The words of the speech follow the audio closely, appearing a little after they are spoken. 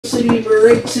City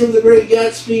Break, Tim the Great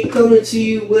Gatsby coming to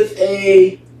you with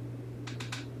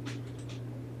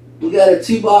we got a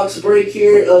 2-box break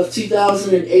here of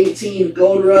 2018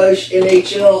 Gold Rush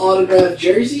NHL autographed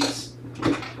jerseys.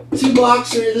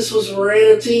 2-boxer, this was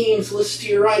random teams. Listen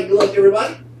to your right. Good luck,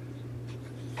 everybody.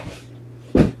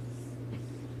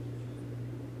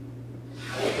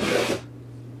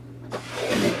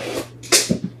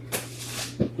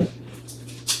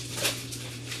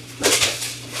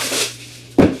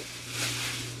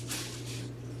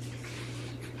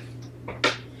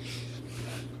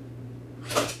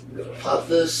 Pop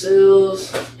those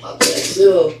seals. Pop that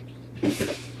seal.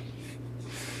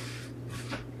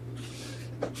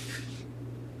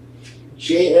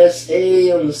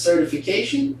 JSA on the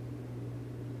certification.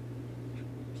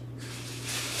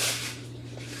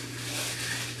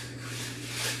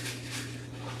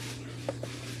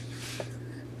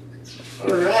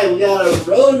 Alright, we got a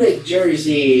Roenick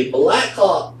jersey.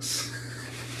 Blackhawks.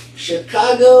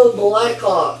 Chicago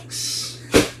Blackhawks.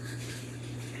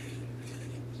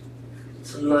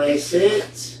 Nice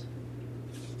hit.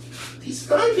 He's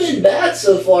not been bad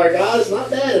so far, guys. Not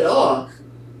bad at all.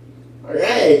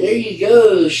 Alright, there you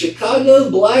go. Chicago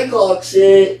Blackhawks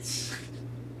hit.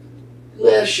 Who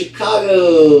has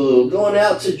Chicago? Going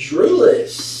out to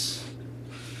Drewless.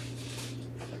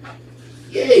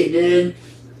 Yay, dude.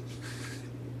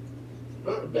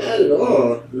 Not bad at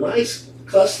all. Nice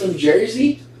custom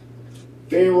jersey.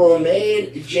 Very well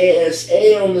made.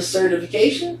 JSA on the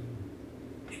certification.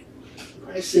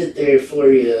 Nice hit there for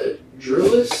you,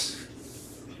 Drewis.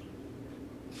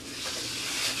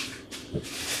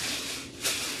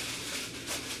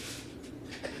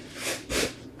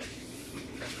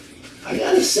 I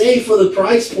gotta say, for the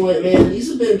price point, man, these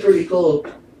have been pretty cool.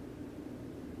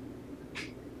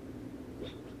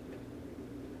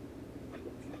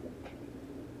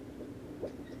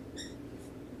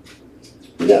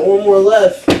 We got one more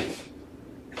left.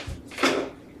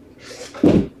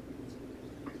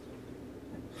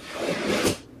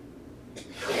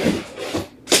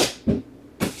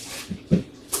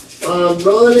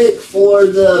 Roenick for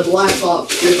the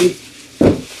Blackhawks, Griffey.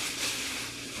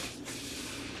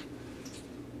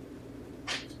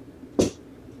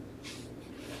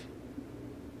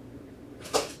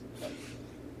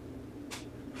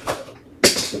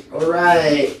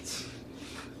 Alright.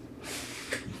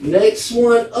 Next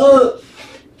one up.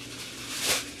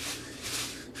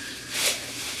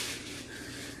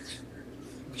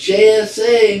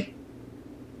 JSA.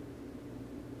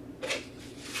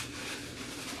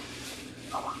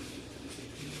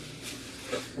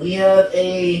 We have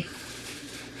a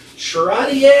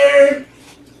Trottier.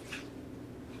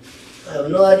 I have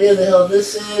no idea the hell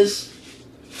this is.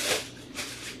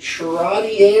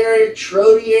 Trottier,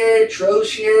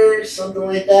 something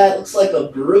like that. Looks like a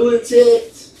Bruins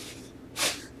hit.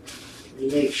 Let me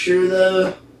make sure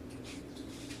though.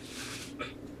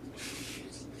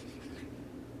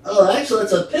 Oh, actually,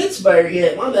 it's a Pittsburgh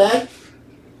hit. My bad.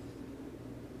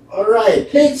 All right,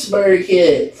 Pittsburgh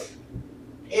hit.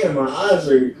 Damn, my eyes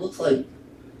are, looks like,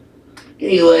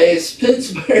 anyways,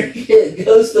 Pittsburgh hit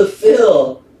goes to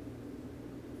Phil.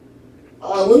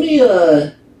 Let me,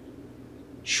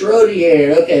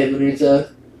 Trottier, okay,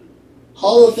 Benito.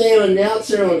 Hall of Fame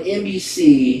announcer on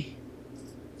NBC.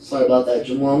 Sorry about that,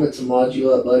 Jamal, I'm going to mod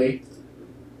you up, buddy.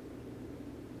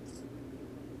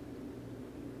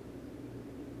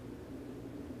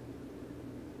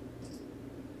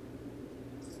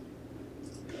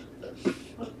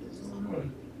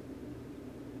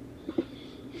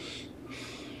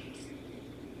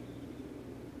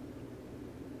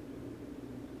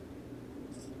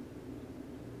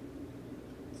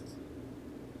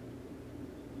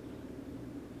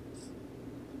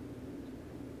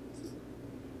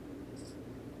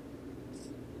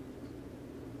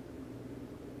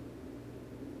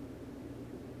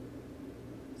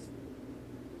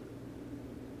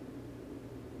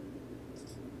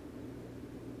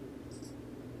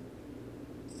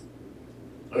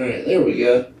 Alright, there we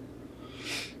go.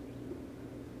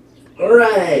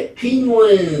 Alright,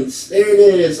 Penguins. There it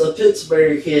is, a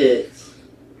Pittsburgh hit.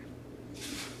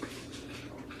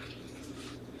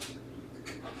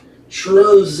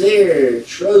 Trottier.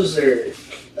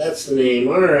 That's the name.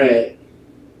 Alright.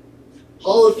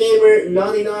 Hall of Famer,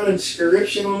 99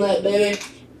 inscription on that baby.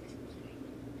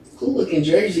 Cool looking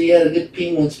jersey. Had a good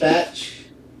Penguins patch.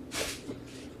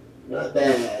 Not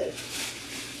bad.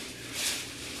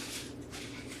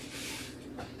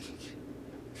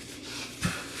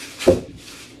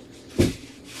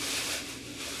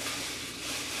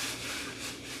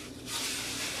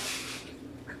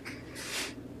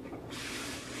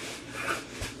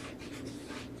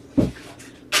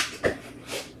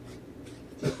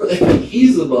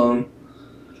 He's a bum.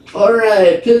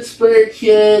 Alright, Pittsburgh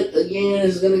kit again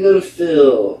is going to go to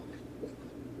Phil.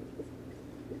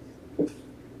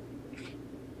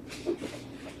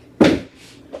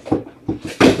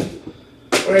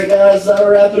 Alright guys, that'll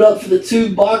wrap it up for the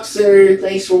 2 boxer.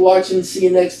 Thanks for watching. See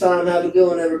you next time. Have a good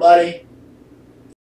one, everybody.